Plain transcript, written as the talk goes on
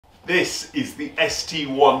This is the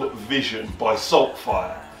ST1 Vision by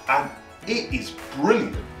Saltfire, and it is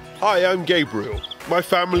brilliant. Hi, I'm Gabriel. My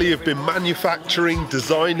family have been manufacturing,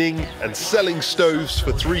 designing and selling stoves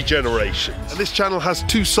for 3 generations. And this channel has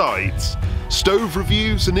 2 sides: stove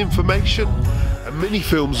reviews and information, and mini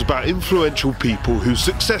films about influential people whose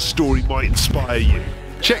success story might inspire you.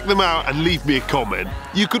 Check them out and leave me a comment.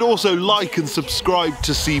 You could also like and subscribe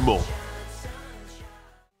to see more.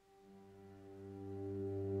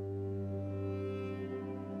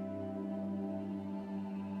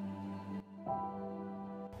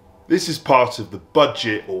 This is part of the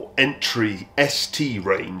budget or entry ST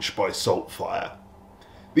range by Saltfire.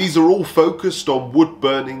 These are all focused on wood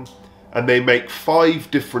burning, and they make 5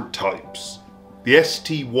 different types. The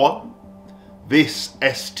ST1, this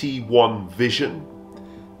ST1 Vision,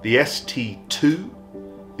 the ST2,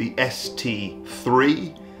 the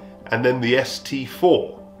ST3, and then the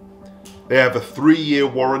ST4. They have a 3-year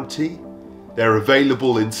warranty. They're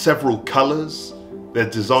available in several colours. They're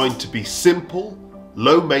designed to be simple,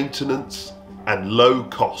 low maintenance and low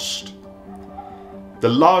cost. The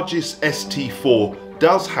largest ST4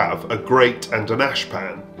 does have a grate and an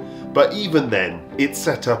ashpan, but even then its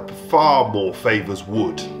setup far more favours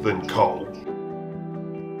wood than coal.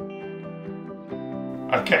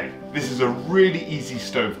 Okay, this is a really easy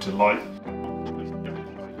stove to light.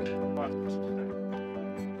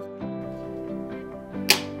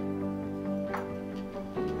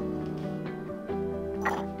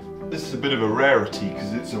 This is a bit of a rarity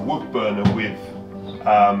because it's a wood burner with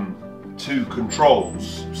 2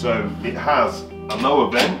 controls. So it has a lower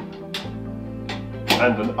vent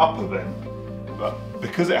and an upper vent. But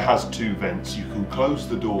because it has 2 vents, you can close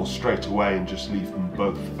the door straight away and just leave them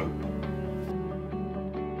both open.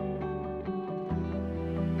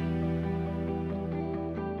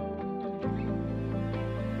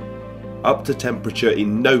 Up to temperature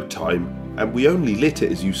in no time, and we only lit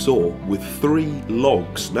it, as you saw, with 3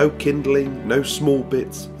 logs. No kindling, no small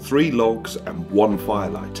bits, 3 logs and 1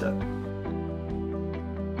 firelighter.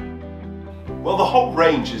 Well, the whole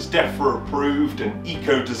range is DEFRA approved and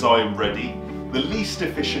eco-design ready. The least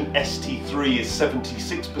efficient ST3 is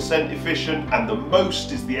 76% efficient, and the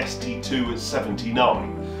most is the ST2 at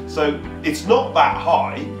 79. So it's not that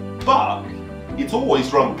high, but it's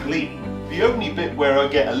always run clean. The only bit where I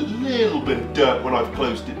get a little bit of dirt when I've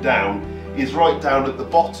closed it down is right down at the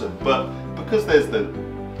bottom, but because there's the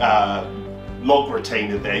log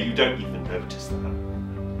retainer there, you don't even notice that.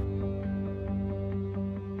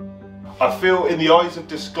 I feel, in the eyes of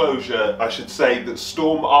disclosure, I should say that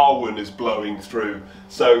Storm Arwen is blowing through,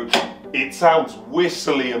 so it sounds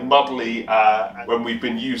whistly and muddly. When we've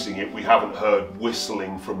been using it, we haven't heard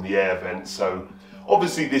whistling from the air vent, so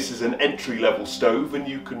obviously this is an entry-level stove, and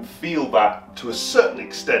you can feel that to a certain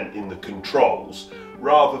extent in the controls,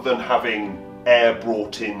 rather than having air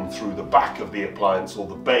brought in through the back of the appliance or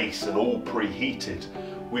the base and all preheated.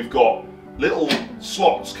 We've got little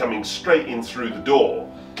slots coming straight in through the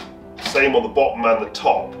door, same on the bottom and the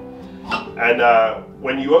top. And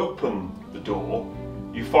when you open the door,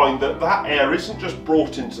 you find that that air isn't just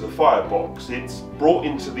brought into the firebox, it's brought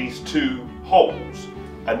into these 2 holes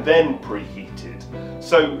and then preheated.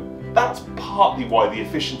 So that's partly why the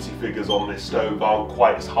efficiency figures on this stove aren't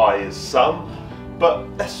quite as high as some. But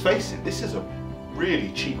let's face it, this is a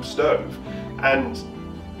really cheap stove, and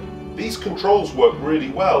these controls work really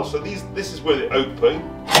well. So this is where they open,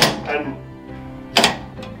 and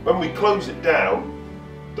when we close it down,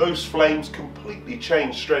 those flames completely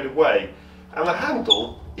change straight away, and the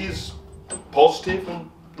handle is positive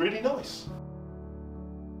and really nice.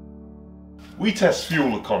 We test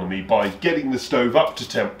fuel economy by getting the stove up to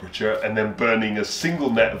temperature and then burning a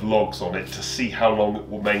single net of logs on it to see how long it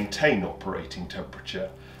will maintain operating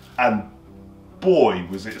temperature. And boy,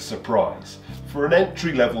 was it a surprise. For an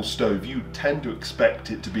entry-level stove, you tend to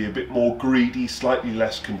expect it to be a bit more greedy, slightly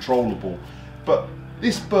less controllable. But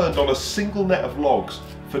this burned on a single net of logs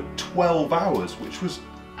for 12 hours, which was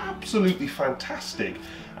absolutely fantastic.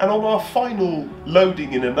 And on our final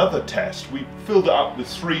loading in another test, we filled it up with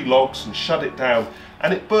 3 logs and shut it down,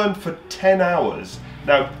 and it burned for 10 hours.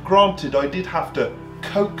 Now, granted, I did have to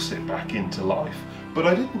coax it back into life, but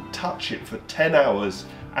I didn't touch it for 10 hours,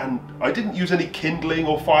 and I didn't use any kindling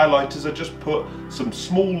or firelighters. I just put some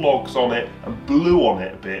small logs on it and blew on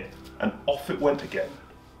it a bit, and off it went again.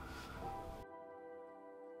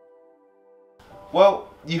 Well,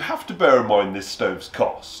 you have to bear in mind this stove's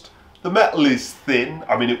cost. The metal is thin.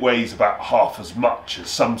 I mean, it weighs about half as much as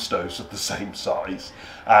some stoves of the same size.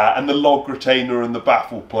 And the log retainer and the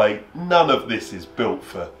baffle plate, none of this is built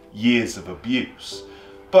for years of abuse.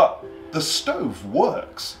 But the stove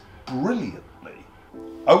works brilliantly.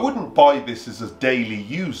 I wouldn't buy this as a daily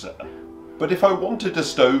user, but if I wanted a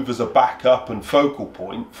stove as a backup and focal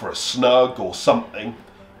point for a snug or something,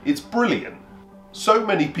 it's brilliant. So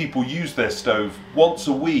many people use their stove once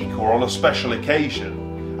a week or on a special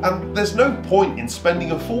occasion, and there's no point in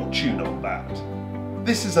spending a fortune on that.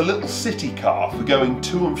 This is a little city car for going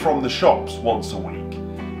to and from the shops once a week.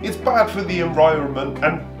 It's bad for the environment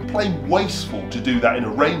and plain wasteful to do that in a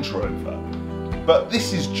Range Rover. But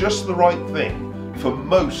this is just the right thing for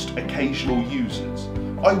most occasional users.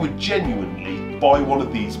 I would genuinely buy one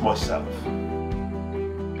of these myself.